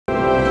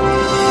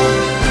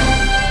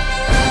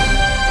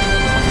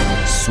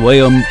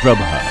Swayam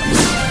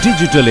Prabha.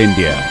 Digital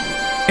India.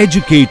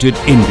 Educated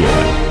India.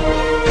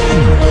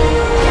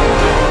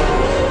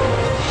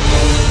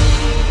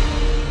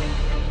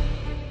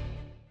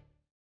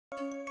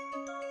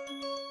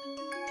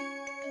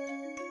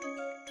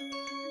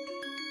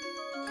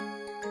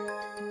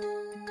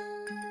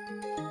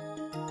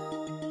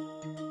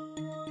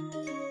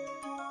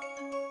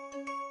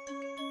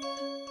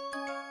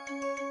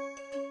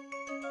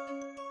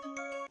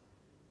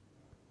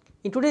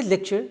 In today's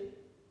lecture,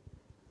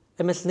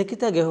 Ms.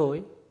 Nikita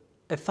Gehoy,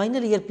 a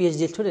final year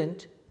PhD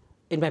student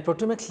in my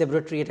proteomics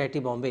laboratory at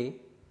IIT Bombay,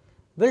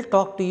 will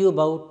talk to you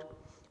about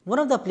one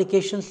of the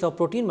applications of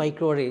protein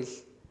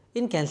microarrays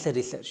in cancer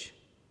research.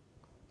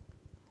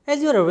 As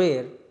you are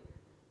aware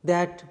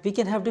that we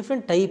can have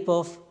different type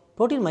of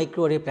protein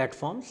microarray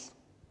platforms.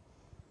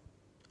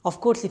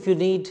 Of course, if you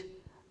need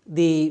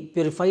the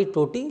purified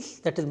proteins,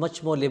 that is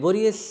much more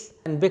laborious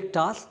and big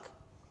task.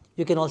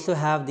 You can also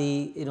have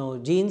the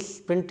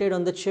genes printed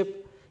on the chip,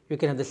 you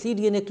can have the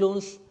cDNA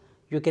clones,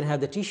 you can have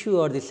the tissue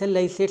or the cell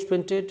lysates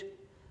printed,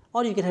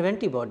 or you can have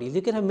antibodies.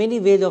 You can have many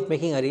ways of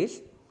making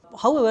arrays.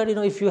 However,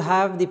 if you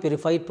have the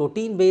purified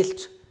protein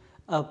based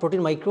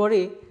protein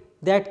microarray,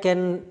 that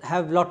can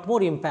have lot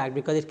more impact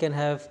because it can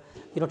have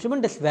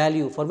tremendous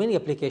value for many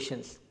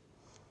applications.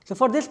 So,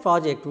 for this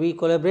project we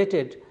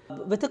collaborated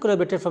with a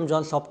collaborator from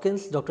Johns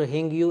Hopkins, Dr.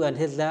 Heng Yu and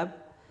his lab,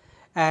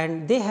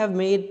 and they have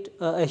made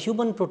a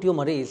human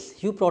proteome arrays,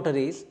 HuProt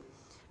arrays,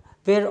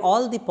 where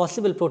all the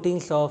possible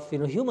proteins of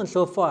humans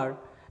so far,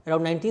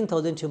 around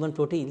 19,000 human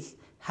proteins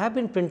have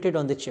been printed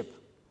on the chip.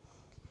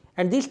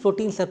 And these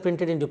proteins are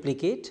printed in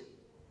duplicate,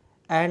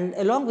 and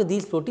along with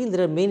these proteins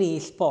there are many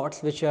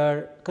spots which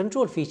are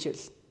control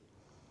features.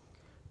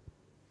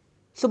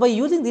 So, by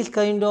using this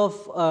kind of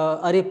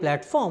array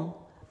platform,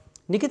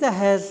 Nikita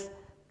has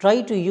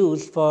tried to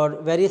use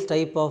for various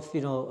type of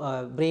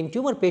brain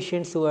tumor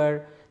patients who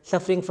are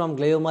suffering from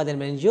gliomas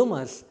and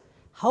meningiomas,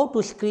 how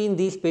to screen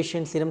these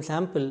patients' serum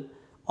sample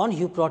on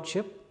HuProt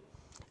chip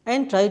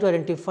and try to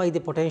identify the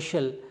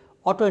potential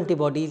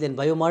autoantibodies and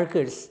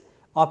biomarkers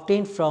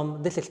obtained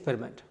from this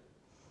experiment.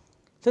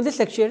 So, in this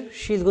lecture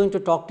she is going to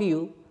talk to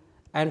you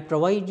and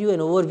provide you an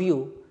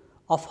overview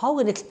of how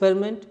an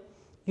experiment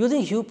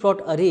using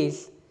HuProt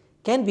arrays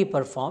can be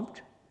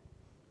performed,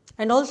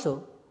 and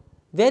also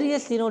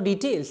various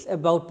details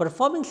about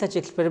performing such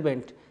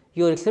experiment,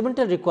 your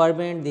experimental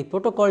requirement, the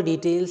protocol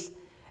details,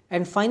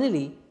 and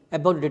finally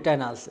about data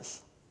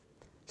analysis.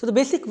 So, the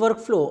basic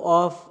workflow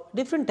of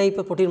different type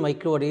of protein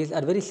microarrays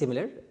are very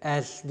similar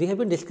as we have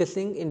been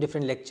discussing in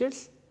different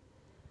lectures.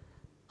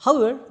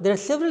 However, there are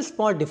several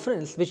small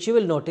differences which you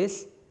will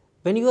notice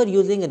when you are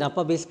using an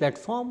APA based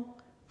platform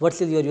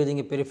versus you are using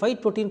a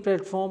purified protein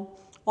platform,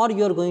 or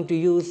you are going to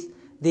use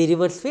the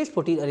reverse phase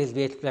protein arrays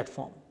based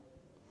platform.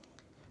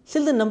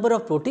 Still, the number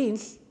of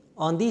proteins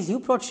on these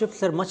HuProt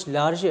chips are much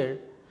larger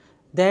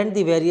than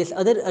the various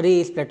other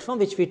arrays platform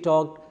which we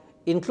talked,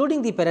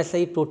 including the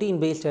parasite protein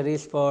based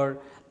arrays for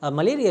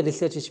malaria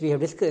research which we have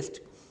discussed.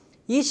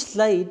 Each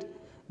slide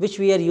which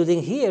we are using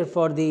here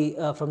for the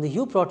from the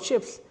HuProt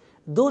chips,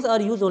 those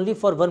are used only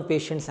for one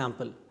patient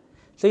sample.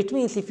 So, it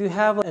means if you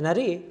have an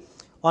array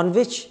on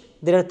which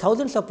there are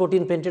thousands of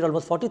protein printed,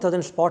 almost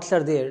 40,000 spots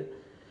are there,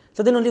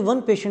 so then only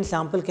one patient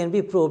sample can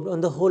be probed on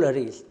the whole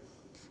arrays.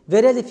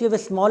 Whereas, if you have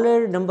a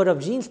smaller number of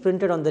genes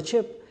printed on the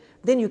chip,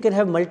 then you can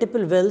have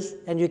multiple wells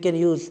and you can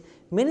use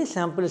many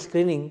sample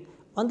screening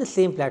on the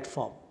same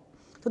platform.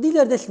 So, these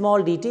are the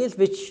small details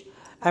which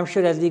I am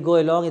sure as we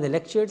go along in the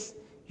lectures,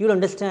 you will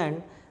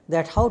understand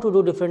that how to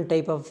do different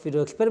type of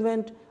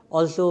experiment,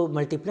 also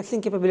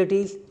multiplexing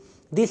capabilities.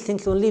 These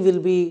things only will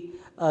be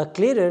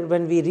clearer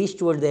when we reach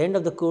towards the end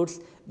of the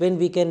course, when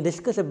we can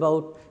discuss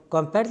about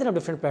comparison of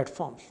different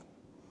platforms.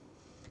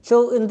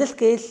 So, in this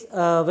case,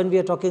 when we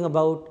are talking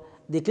about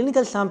the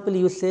clinical sample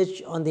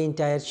usage on the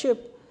entire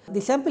chip, the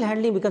sample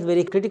handling becomes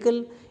very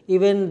critical,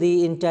 even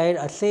the entire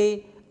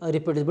assay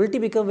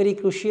reproducibility become very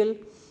crucial.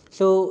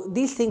 So,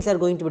 these things are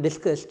going to be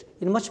discussed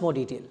in much more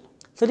detail.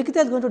 So, Nikita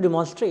is going to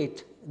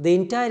demonstrate the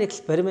entire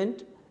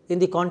experiment in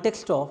the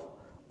context of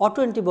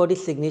autoantibody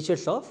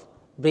signatures of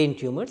brain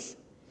tumors.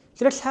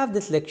 So, let us have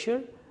this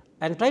lecture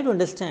and try to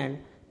understand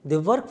the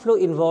workflow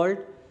involved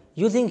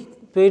using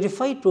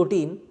purified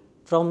protein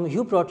from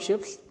HuProt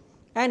chips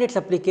and its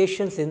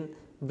applications in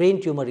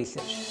brain tumor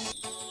research.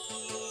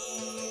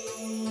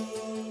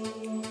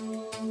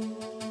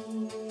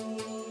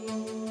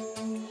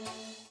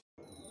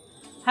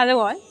 Hello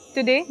all,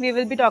 today we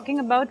will be talking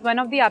about one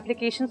of the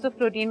applications of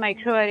protein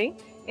microarray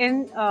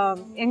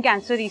in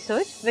cancer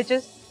research, which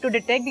is to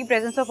detect the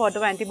presence of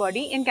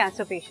autoantibody in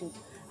cancer patients.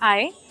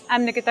 I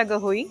am Nikita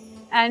Gehoy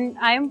and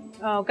I am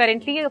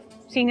currently a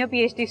senior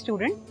PhD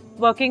student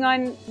working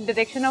on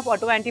detection of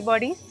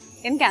autoantibodies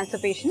in cancer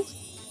patients.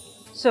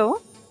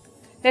 So,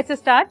 let's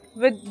start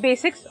with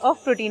basics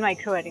of protein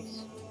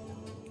microarrays.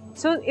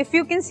 So, if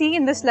you can see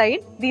in the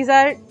slide, these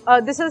are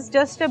this is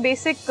just a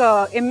basic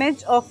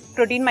image of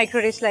protein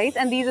microarray slides,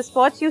 and these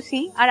spots you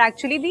see are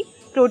actually the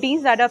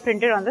proteins that are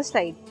printed on the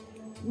slide.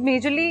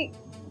 Majorly,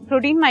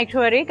 protein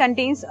microarray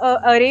contains an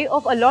array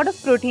of a lot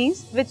of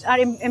proteins which are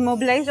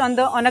immobilized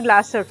on a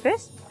glass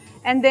surface.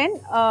 And then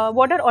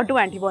what are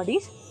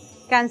autoantibodies?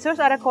 Cancers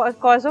are a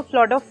cause of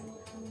lot of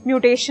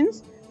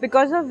mutations,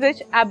 because of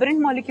which aberrant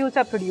molecules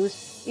are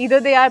produced. Either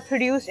they are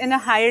produced in a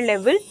higher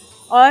level,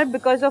 or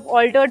because of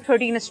altered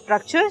protein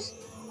structures,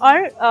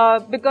 or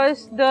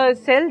because the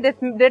cell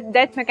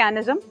death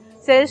mechanism,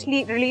 cells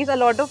release a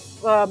lot of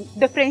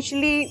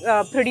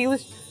differentially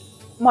produced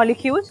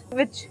molecules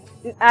which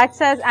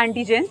acts as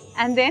antigens,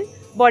 and then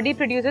body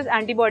produces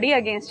antibody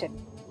against it.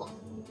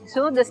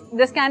 So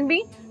this can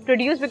be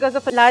produced because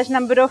of a large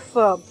number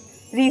of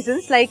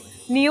reasons, like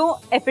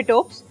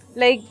neoepitopes,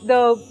 like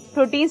the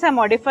proteins are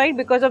modified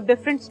because of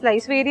different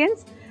splice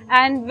variants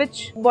and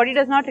which body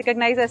does not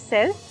recognize as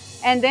cell,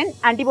 and then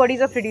antibodies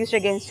are produced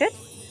against it.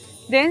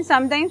 Then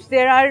sometimes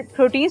there are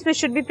proteins which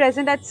should be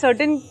present at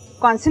certain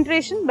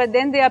concentration, but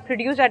then they are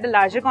produced at a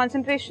larger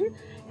concentration,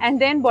 and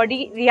then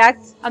body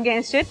reacts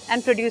against it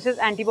and produces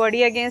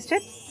antibody against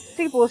it.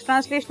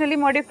 Post-translationally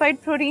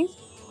modified proteins,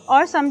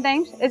 or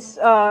sometimes it's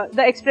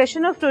the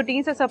expression of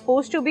proteins are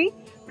supposed to be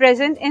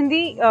present in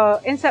the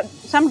in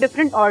some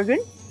different organ,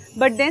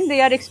 but then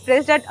they are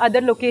expressed at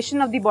other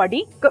location of the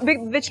body,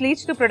 which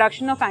leads to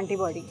production of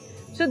antibody.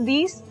 So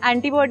these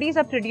antibodies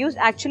are produced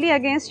actually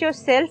against your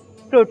self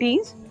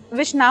proteins,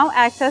 which now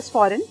acts as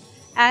foreign,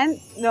 and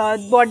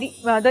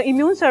the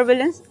immune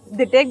surveillance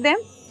detect them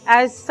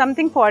as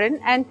something foreign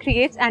and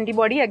creates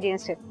antibody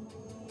against it.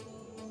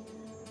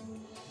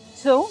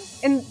 So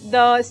in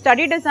the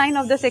study design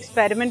of this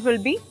experiment will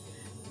be,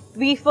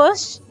 we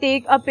first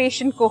take a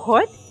patient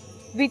cohort,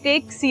 we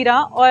take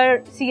sera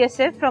or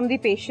CSF from the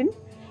patient,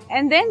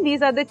 and then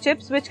these are the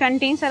chips which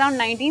contains around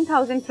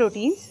 19,000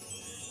 proteins,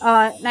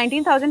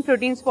 19,000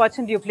 protein spots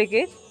and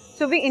duplicates.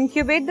 So we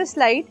incubate the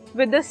slide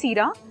with the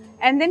sera,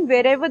 and then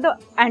wherever the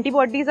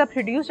antibodies are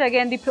produced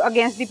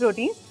against the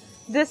proteins,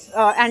 this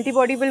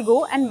antibody will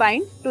go and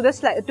bind to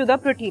the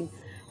protein,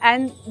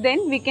 and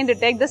then we can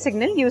detect the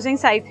signal using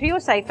Cy3 or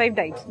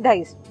Cy5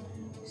 dyes.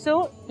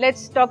 So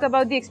let's talk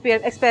about the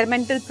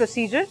experimental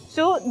procedure.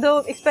 So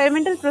the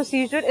experimental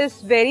procedure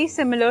is very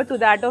similar to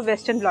that of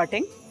Western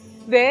blotting,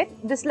 where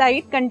the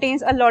slide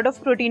contains a lot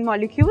of protein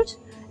molecules,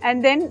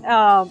 and then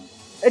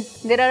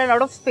there are a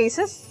lot of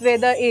spaces where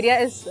the area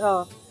is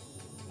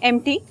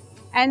empty,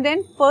 and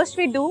then first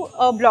we do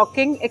a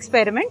blocking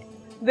experiment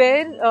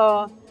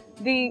where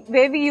we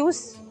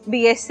use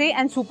BSA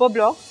and super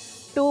block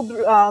to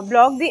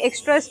block the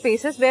extra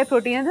spaces where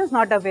protein is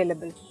not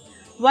available.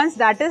 Once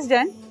that is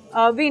done,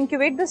 we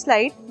incubate the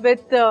slide with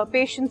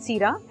patient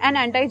sera and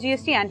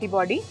anti-GST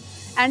antibody.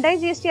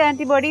 Anti-GST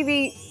antibody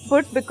we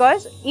put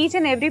because each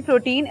and every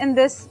protein in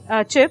this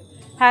chip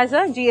has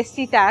a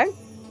GST tag.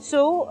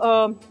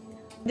 So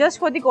just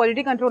for the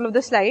quality control of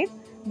the slide,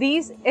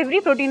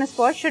 every protein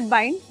spot should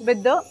bind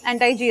with the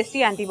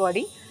anti-GST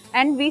antibody,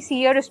 and we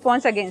see a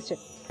response against it.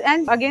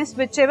 And against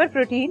whichever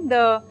protein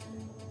the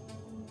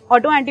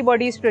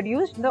autoantibody is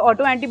produced, the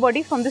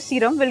autoantibody from the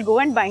serum will go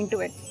and bind to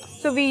it.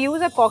 So we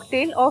use a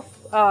cocktail of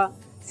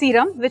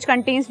serum which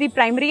contains the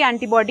primary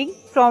antibody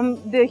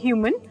from the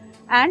human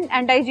and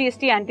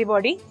anti-GST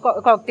antibody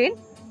cocktail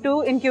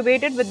to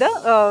incubate it with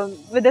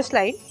the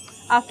slide.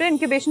 After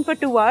incubation for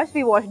 2 hours,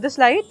 we wash the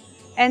slide,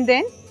 and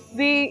then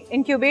we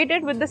incubate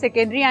it with the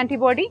secondary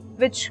antibody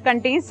which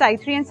contains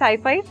Cy3 and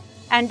Cy5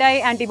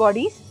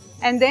 anti-antibodies,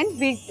 and then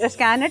we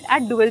scan it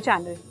at dual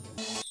channel.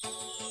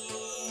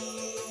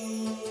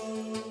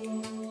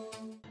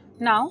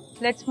 Now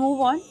let's move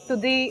on to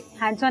the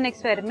hands-on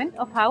experiment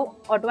of how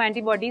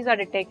autoantibodies are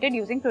detected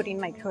using protein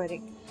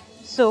microarray.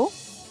 So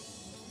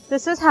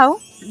this is how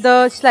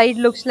the slide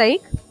looks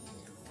like,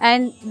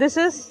 and this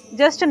is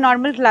just a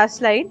normal glass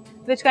slide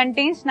which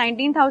contains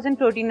 19,000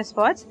 protein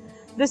spots.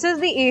 This is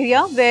the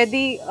area where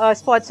the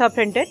spots are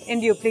printed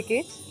in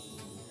duplicates.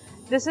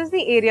 This is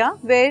the area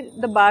where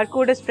the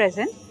barcode is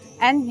present,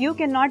 and you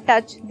cannot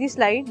touch the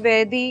slide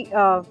where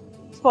the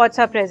spots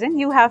are present.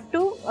 You have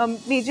to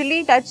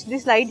majorly touch the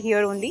slide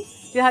here only.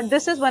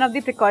 This is one of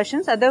the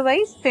precautions,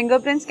 otherwise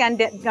fingerprints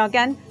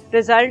can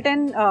result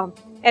in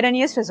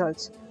erroneous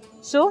results.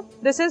 So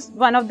this is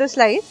one of the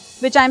slides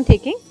which I am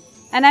taking,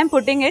 and I am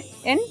putting it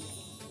in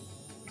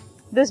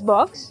this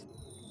box.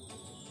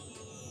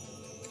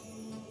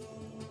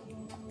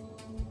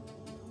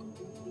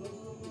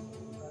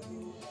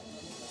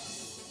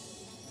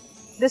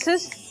 This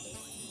is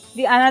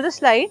another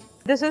slide.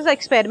 This is an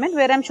experiment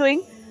where I am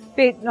showing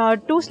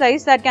 2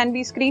 slides that can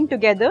be screened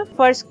together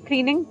for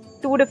screening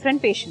 2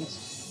 different patients.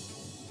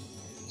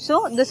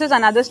 So this is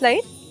another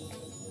slide.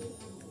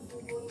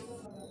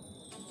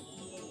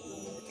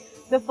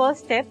 The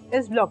first step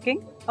is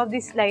blocking of the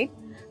slide.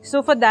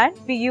 So for that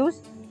we use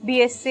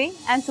BSA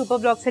and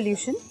superblock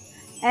solution,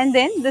 and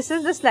then this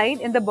is the slide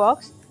in the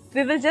box.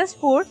 We will just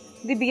pour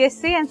the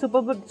BSA and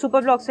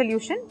superblock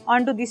solution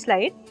onto the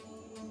slide.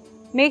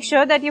 Make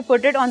sure that you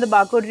put it on the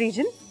barcode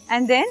region,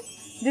 and then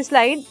the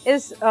slide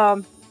is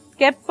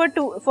kept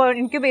for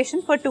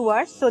incubation for 2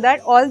 hours, so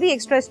that all the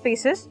extra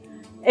spaces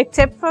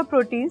except for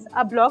proteins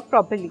are blocked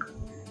properly.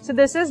 So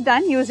this is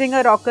done using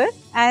a rocker,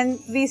 and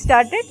we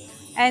start it,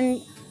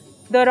 and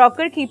the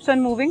rocker keeps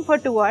on moving for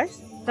 2 hours.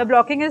 The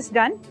blocking is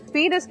done.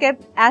 Speed is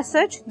kept as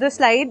such. The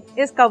slide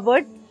is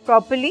covered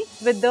properly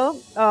with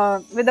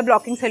the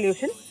blocking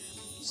solution.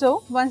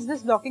 So once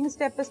this blocking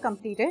step is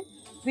completed,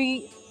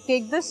 we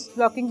take this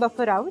blocking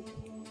buffer out.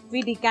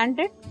 We decant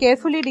it,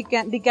 carefully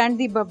decant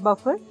the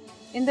buffer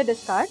in the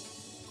discard.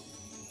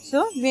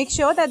 So make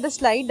sure that the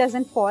slide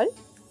doesn't fall,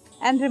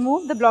 and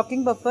remove the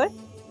blocking buffer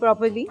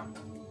properly.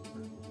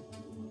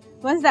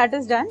 Once that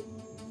is done,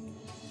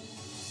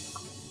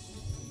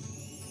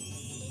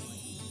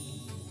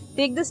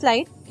 take the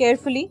slide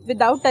carefully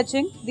without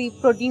touching the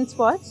protein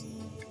spots.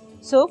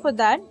 So for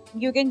that,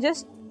 you can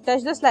just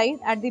touch the slide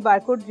at the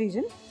barcode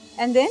region,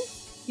 and then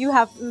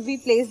we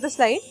place the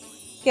slide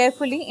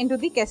carefully into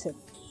the cassette.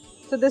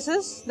 So this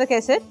is the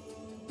cassette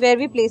where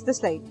we place the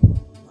slide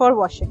for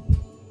washing.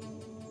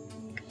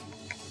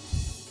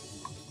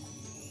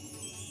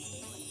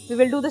 We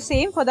will do the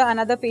same for the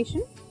another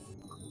patient.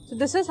 So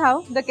this is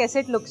how the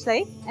cassette looks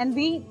like, and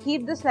we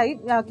keep the slide,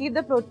 keep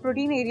the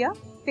protein area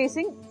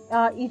facing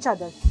each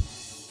other.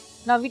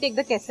 Now we take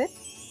the cassette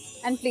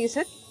and place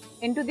it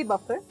into the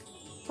buffer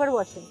for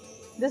washing.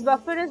 This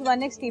buffer is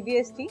 1x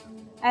TBST,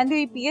 and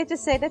the pH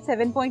is set at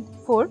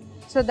 7.4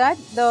 so that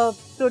the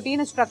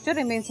protein structure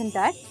remains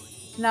intact.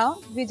 Now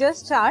we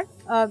just start.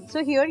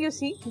 So here you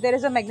see there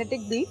is a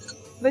magnetic bead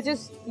which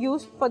is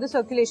used for the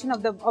circulation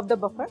of the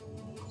buffer.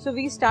 So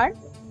we start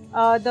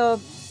the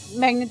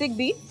magnetic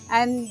bead,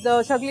 and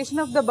the circulation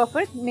of the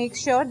buffer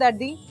makes sure that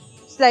the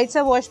slides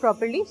are washed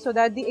properly, so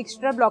that the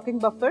extra blocking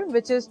buffer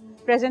which is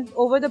present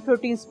over the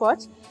protein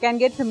spots can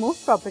get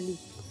removed properly.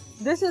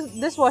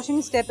 This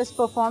washing step is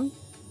performed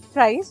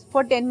thrice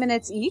for 10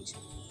 minutes each.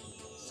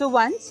 So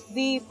once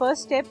the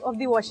first step of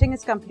the washing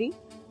is complete,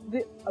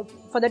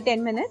 for the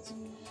 10 minutes,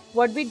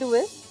 what we do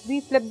is we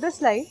flip the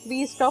slide,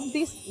 we stop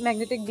this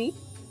magnetic bead,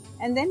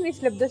 and then we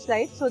flip the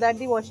slide so that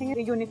the washing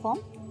is uniform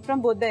from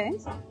both the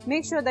ends.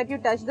 Make sure that you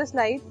touch the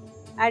slide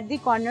at the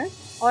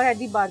corners or at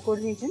the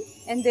barcode region,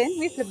 and then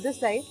we flip the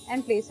slide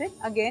and place it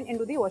again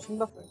into the washing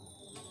buffer.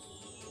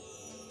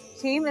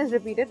 Same is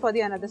repeated for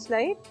the another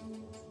slide.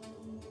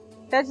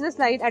 Touch the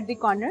slide at the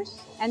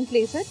corners and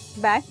place it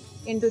back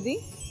into the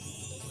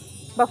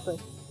buffer.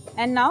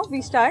 And now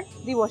we start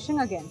the washing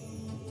again.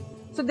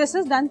 So this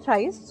is done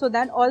thrice so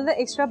that all the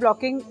extra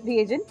blocking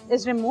reagent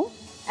is removed,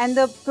 and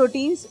the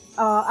proteins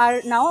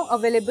are now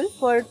available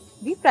for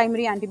the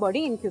primary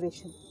antibody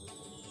incubation.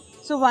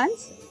 So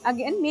once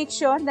again, make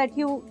sure that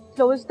you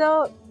close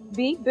the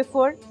beak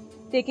before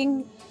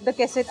taking the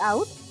cassette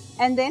out,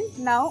 and then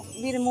now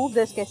we remove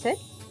this cassette.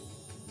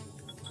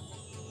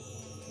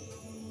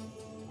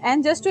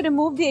 And just to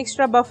remove the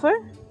extra buffer,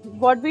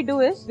 what we do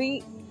is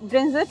we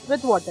rinse it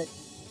with water.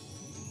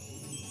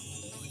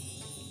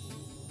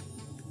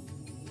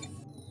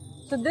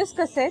 So this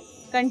cassette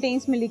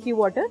contains milky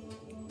water.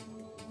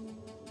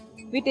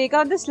 We take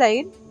out the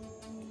slide,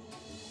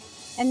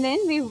 and then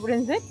we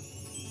rinse it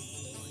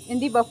in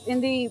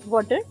the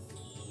water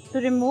to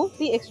remove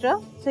the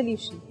extra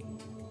solution.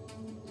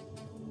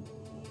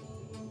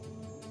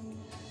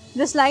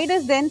 The slide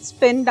is then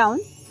spun down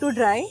to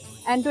dry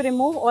and to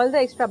remove all the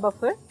extra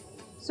buffer.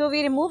 So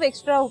we remove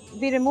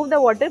the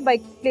water by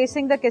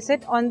placing the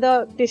cassette on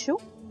the tissue,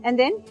 and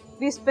then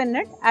we spin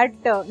it at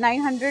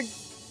 900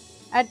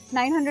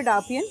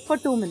 RPM for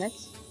 2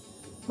 minutes.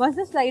 Once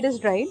the slide is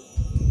dried,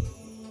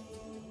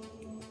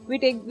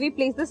 we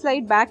place the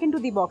slide back into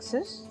the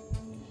boxes.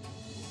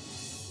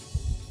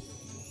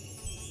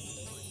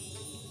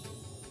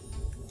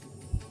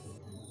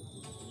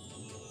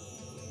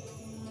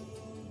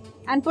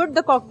 And put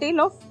the cocktail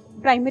of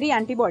primary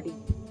antibody.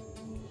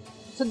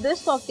 So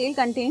this cocktail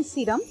contains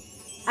serum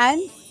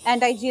and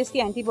anti-GST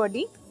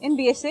antibody in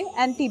BSA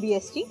and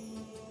TBST.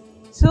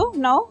 So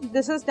now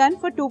this is done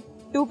for two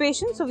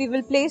patients. So we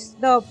will place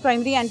the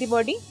primary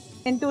antibody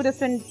in 2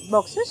 different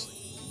boxes.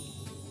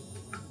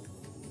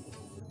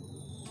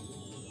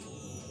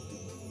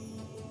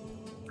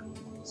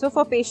 So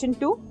for patient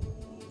 2,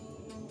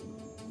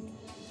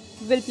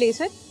 we will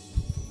place it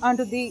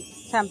onto the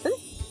sample,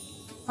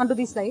 onto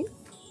the slide.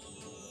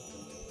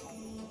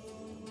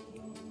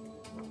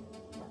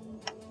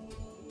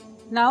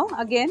 Now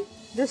again,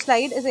 the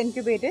slide is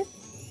incubated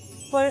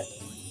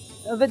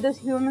with this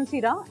human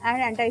serum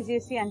and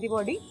anti-GST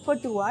antibody for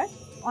 2 hours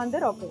on the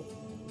rocker.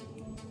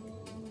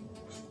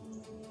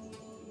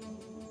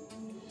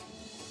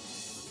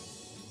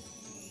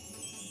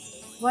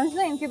 Once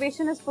the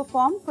incubation is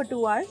performed for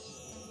 2 hours,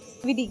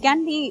 we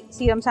decant the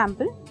serum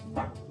sample.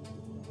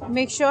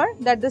 Make sure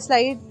that the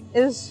slide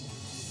is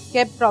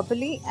kept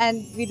properly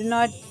and we do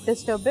not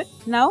disturb it.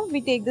 Now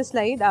we take the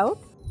slide out.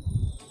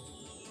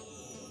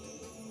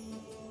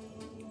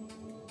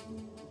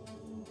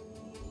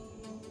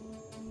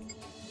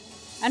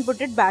 And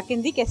put it back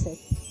in the cassette.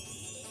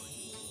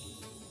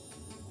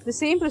 The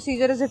same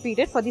procedure is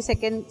repeated for the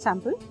second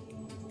sample.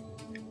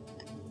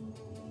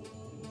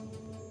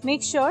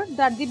 Make sure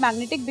that the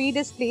magnetic bead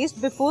is placed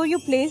before you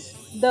place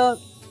the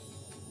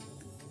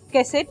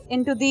cassette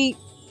into the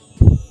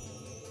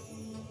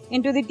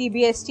into the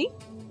TBST.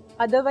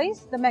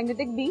 Otherwise, the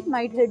magnetic bead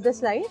might hit the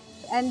slide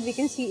and we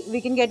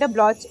can get a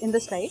blotch in the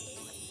slide.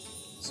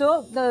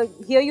 So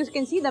here you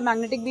can see the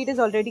magnetic bead is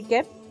already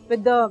kept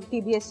with the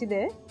TBST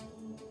there.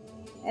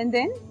 And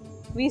then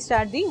we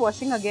start the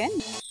washing again.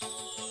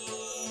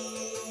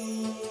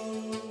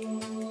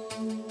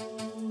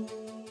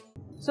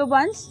 So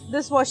once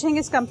this washing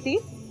is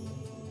complete,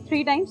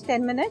 3 times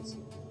 10 minutes,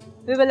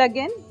 we will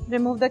again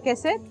remove the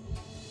cassette.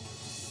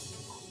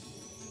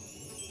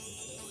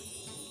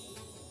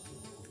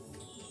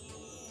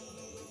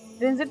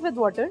 Rinse it with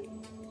water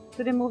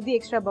to remove the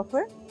extra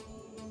buffer.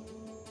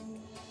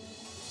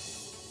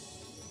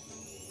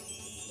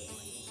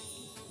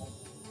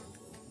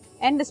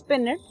 And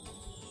spin it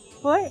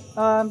for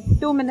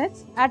 2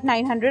 minutes at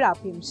 900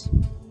 RPMs.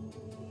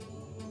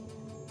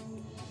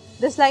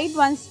 The slide,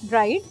 once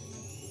dried,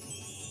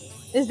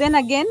 is then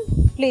again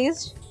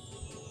placed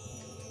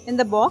in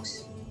the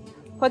box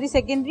for the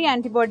secondary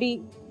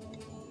antibody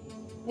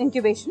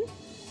incubation.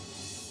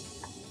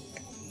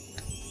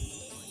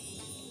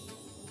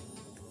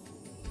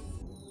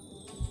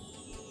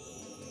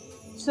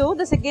 So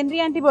the secondary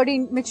antibody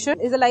mixture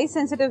is a light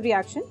sensitive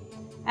reaction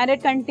and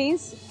it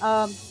contains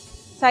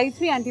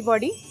CH-31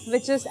 antibody,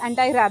 which is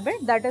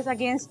anti-rabbit, that is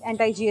against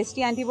anti-GST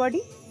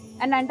antibody,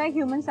 and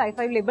anti-human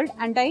Cy5 labeled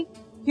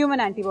anti-human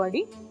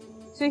antibody.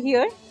 So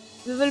here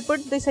we will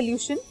put the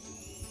solution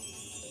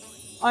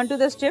onto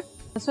the strip.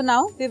 So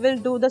now we will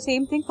do the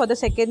same thing for the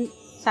second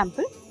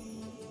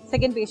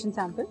patient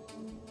sample.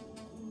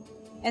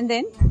 And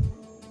then,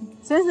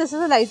 since this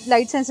is a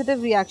light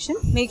sensitive reaction,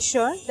 make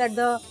sure that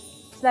the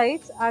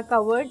slides are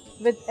covered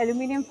with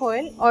aluminum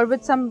foil or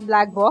with some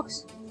black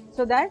box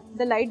so that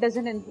the light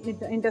doesn't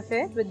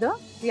interfere with the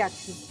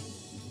reaction.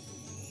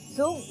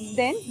 So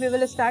then we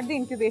will start the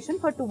incubation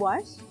for 2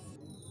 hours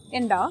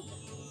in dark.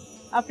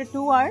 After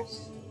 2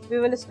 hours, we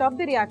will stop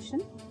the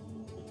reaction.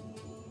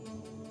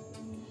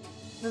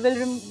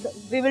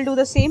 We will do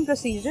the same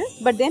procedure,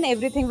 but then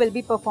everything will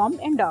be performed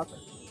in dark.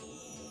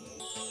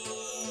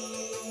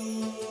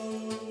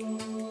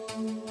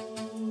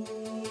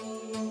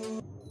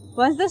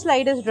 Once the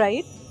slide is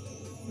dried,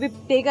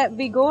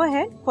 we go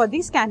ahead for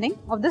the scanning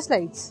of the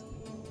slides.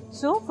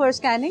 So for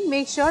scanning,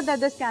 make sure that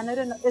the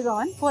scanner is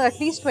on for at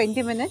least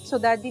 20 minutes so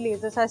that the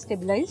lasers are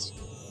stabilized.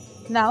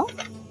 Now,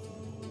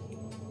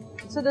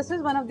 so this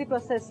is one of the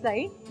process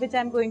slides which I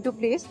am going to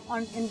place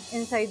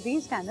inside the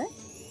scanner.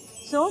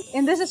 So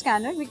in this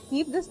scanner, we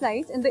keep the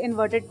slides in the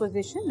inverted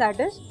position, that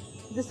is,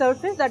 the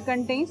surface that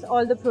contains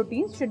all the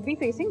proteins should be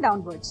facing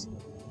downwards.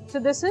 So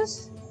this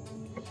is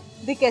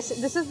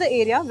the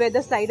area where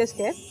the slide is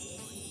kept.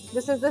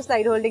 This is the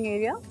slide holding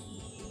area.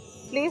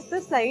 Place the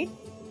slide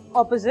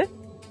opposite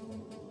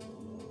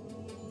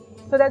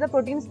so that the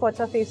protein spots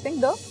are facing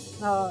the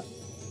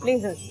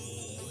lasers.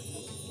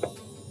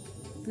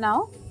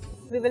 Now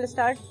we will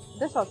start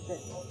the software.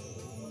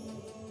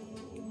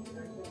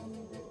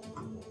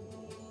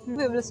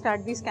 We will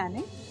start the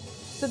scanning.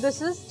 So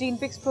this is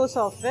GenePix Pro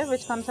software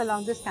which comes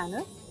along the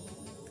scanner.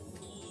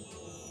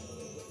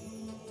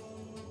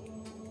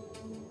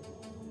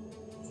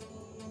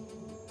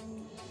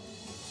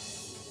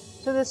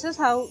 So this is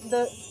how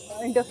the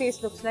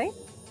interface looks like.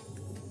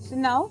 So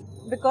now,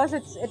 because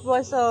it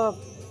was a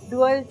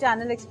dual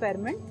channel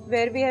experiment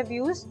where we have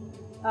used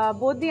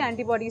both the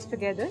antibodies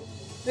together,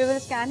 we will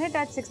scan it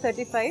at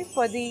 635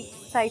 for the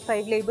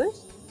Cy5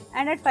 labels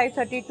and at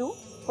 532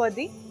 for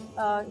the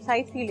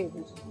Cy3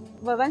 labels.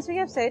 But once we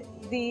have set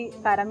the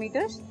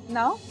parameters,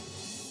 now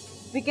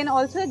we can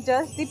also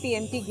adjust the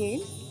PMT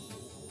gain.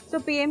 So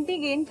PMT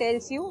gain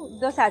tells you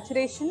the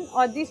saturation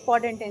or the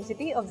spot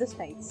intensity of the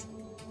slides.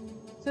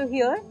 So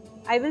here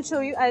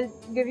I'll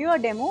give you a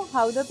demo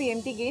how the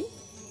PMT gain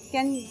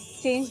can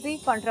change the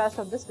contrast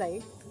of the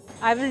slide.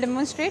 I will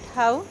demonstrate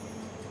how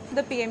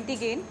the PMT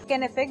gain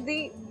can affect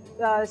the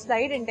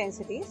slide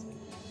intensities.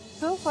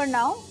 So for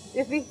now,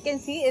 if we can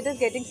see, it is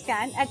getting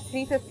scanned at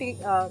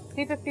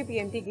 350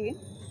 PMT gain.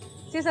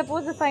 Say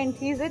suppose if I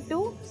increase it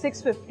to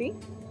 650,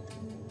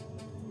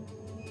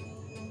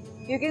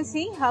 you can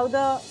see how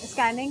the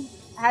scanning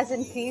has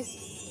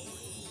increased.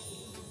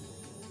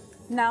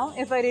 Now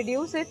if I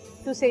reduce it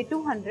to say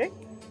 200,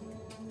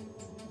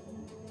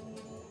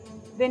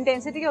 the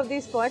intensity of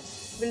these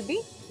spots will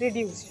be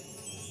reduced.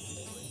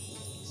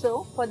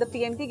 So for the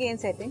PMT gain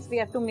settings, we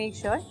have to make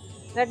sure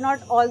that not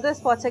all the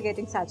spots are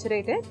getting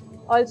saturated.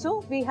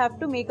 Also, we have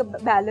to make a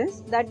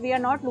balance that we are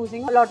not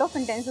losing a lot of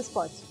intense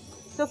spots.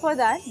 So for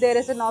that, there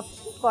is an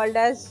option called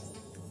as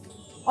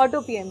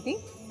Auto PMT.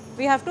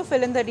 We have to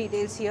fill in the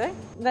details here.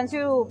 Once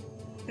you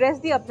press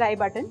the apply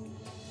button,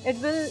 it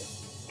will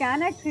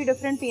scan at 3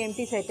 different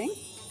PMT settings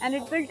and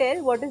it will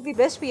tell what is the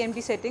best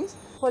PMT settings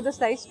for the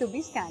slides to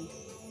be scanned.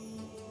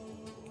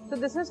 So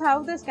this is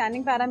how the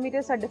scanning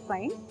parameters are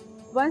defined.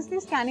 Once the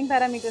scanning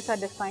parameters are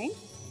defined,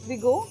 we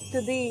go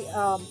to the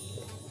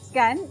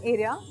scan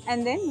area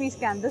and then we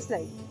scan the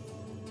slide.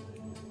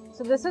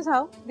 So this is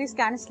how the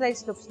scan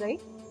slides looks like.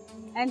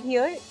 And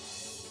here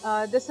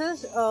this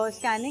is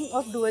scanning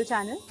of dual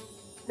channel.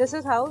 This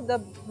is how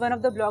one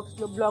of the block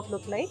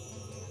look like.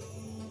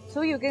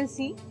 So you can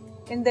see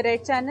in the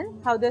red channel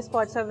how the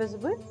spots are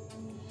visible,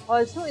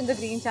 also in the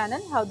green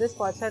channel how the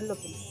spots are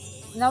looking.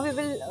 Now we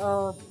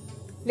will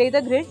lay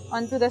the grid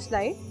onto the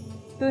slide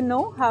to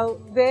know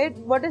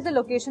what is the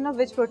location of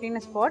which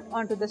protein spot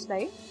onto the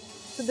slide.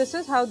 So this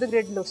is how the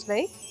grid looks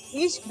like.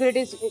 Each grid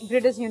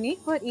is unique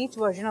for each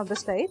version of the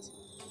slides.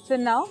 So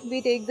now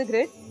we take the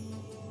grid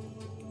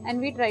and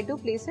we try to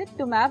place it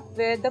to map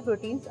where the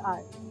proteins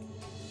are.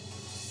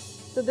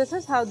 So this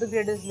is how the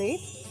grid is laid,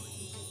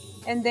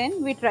 and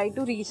then we try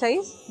to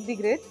resize the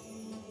grid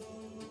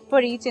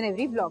for each and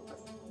every block.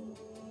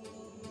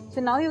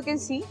 So now you can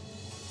see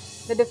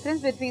the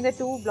difference between the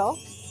two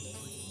blocks.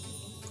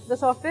 The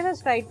software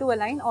has tried to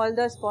align all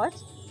the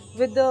spots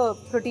with the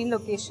protein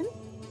location,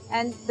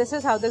 and this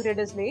is how the grid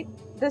is laid.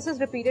 This is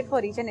repeated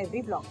for each and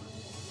every block.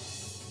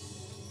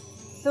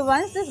 So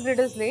once this grid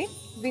is laid,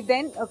 we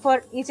then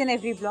for each and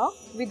every block,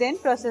 we then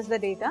process the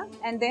data,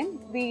 and then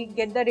we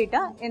get the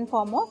data in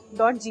form of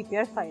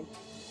 .gpr file.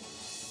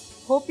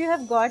 Hope you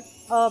have got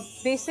a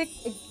basic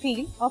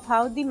feel of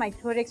how the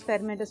microarray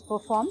experiment is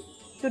performed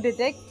to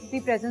detect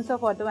the presence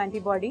of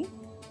autoantibody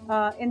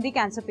in the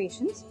cancer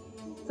patients.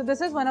 So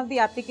this is one of the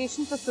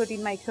applications of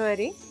protein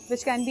microarray,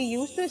 which can be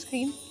used to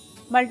screen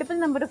multiple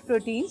number of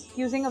proteins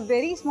using a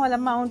very small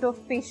amount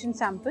of patient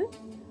sample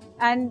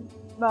and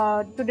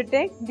to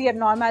detect the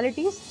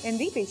abnormalities in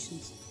the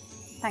patients.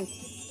 Thank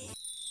you.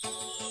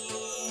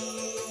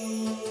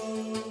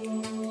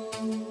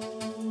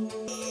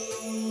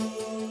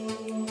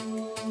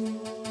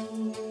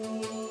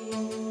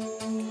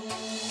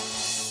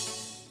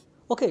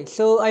 Okay,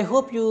 so I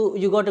hope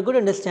you got a good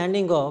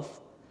understanding of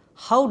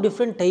how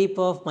different type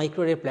of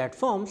microarray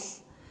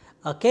platforms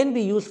can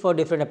be used for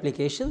different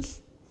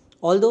applications,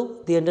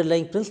 although the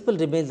underlying principle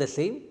remains the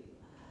same.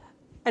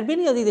 And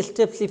many of these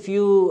steps, if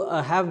you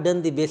have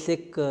done the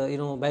basic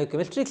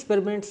biochemistry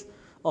experiments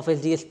of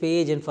SDS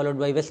page and followed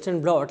by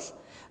Western blots,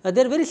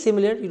 they are very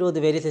similar.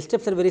 The various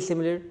steps are very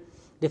similar,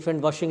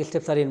 different washing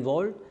steps are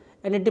involved,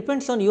 and it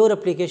depends on your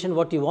application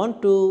what you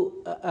want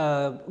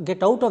to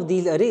get out of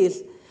these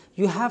arrays.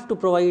 You have to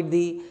provide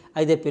the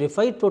either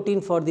purified protein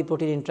for the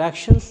protein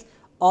interactions,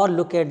 or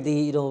look at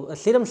the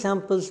serum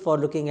samples for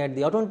looking at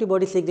the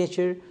autoantibody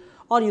signature,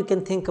 or you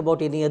can think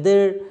about any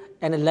other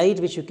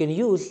analyte which you can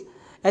use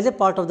as a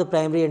part of the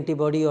primary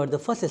antibody or the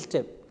first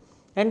step,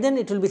 and then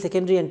it will be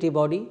secondary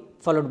antibody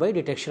followed by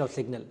detection of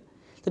signal.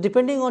 So,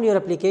 depending on your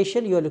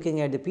application, you are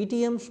looking at the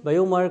PTMs,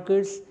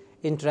 biomarkers,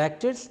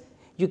 interactors,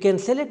 you can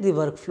select the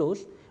workflows,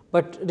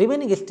 but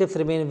remaining steps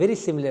remain very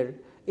similar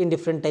in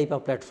different type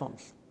of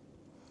platforms.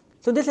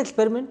 So, this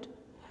experiment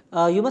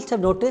you must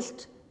have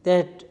noticed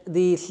that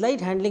the slide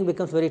handling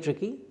becomes very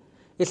tricky,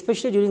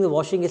 especially during the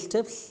washing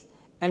steps,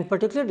 and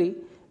particularly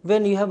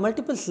when you have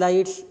multiple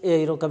slides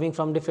coming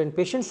from different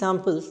patient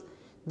samples,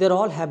 they are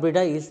all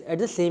hybridized at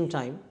the same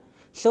time.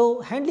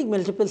 So, handling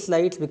multiple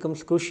slides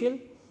becomes crucial.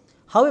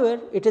 However,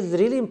 it is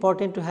really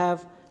important to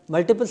have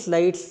multiple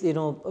slides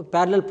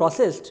parallel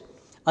processed,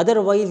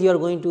 otherwise you are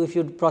going to, if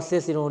you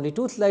process only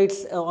 2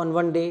 slides on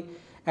one day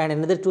and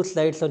another 2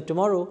 slides on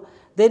tomorrow,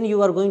 then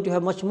you are going to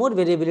have much more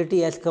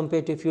variability as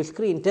compared to if you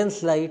screen 10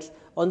 slides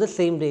on the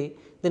same day,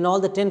 then all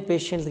the 10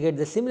 patients get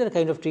the similar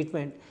kind of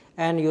treatment,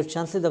 and your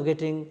chances of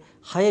getting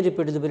higher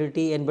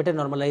reproducibility and better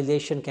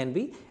normalization can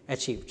be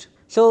achieved.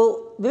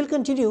 So, we will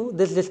continue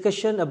this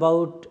discussion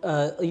about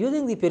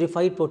using the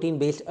purified protein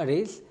based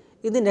arrays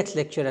in the next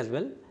lecture as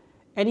well,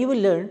 and you will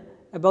learn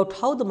about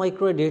how the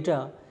microarray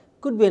data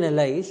could be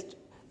analyzed,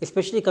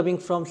 especially coming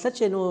from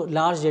such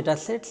large data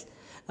sets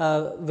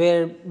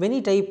where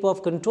many type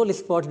of control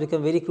spots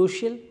become very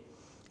crucial,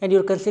 and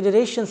your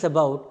considerations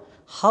about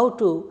how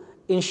to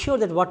ensure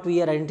that what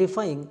we are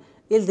identifying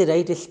is the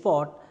right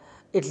spot,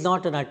 it is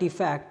not an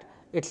artifact,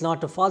 it is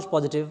not a false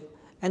positive,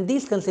 and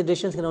these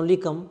considerations can only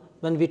come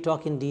when we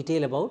talk in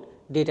detail about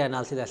data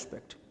analysis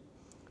aspect.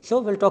 So,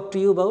 we will talk to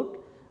you about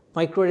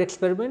microarray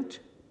experiment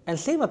and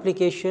same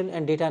application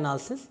and data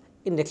analysis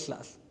in next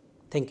class.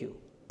 Thank you.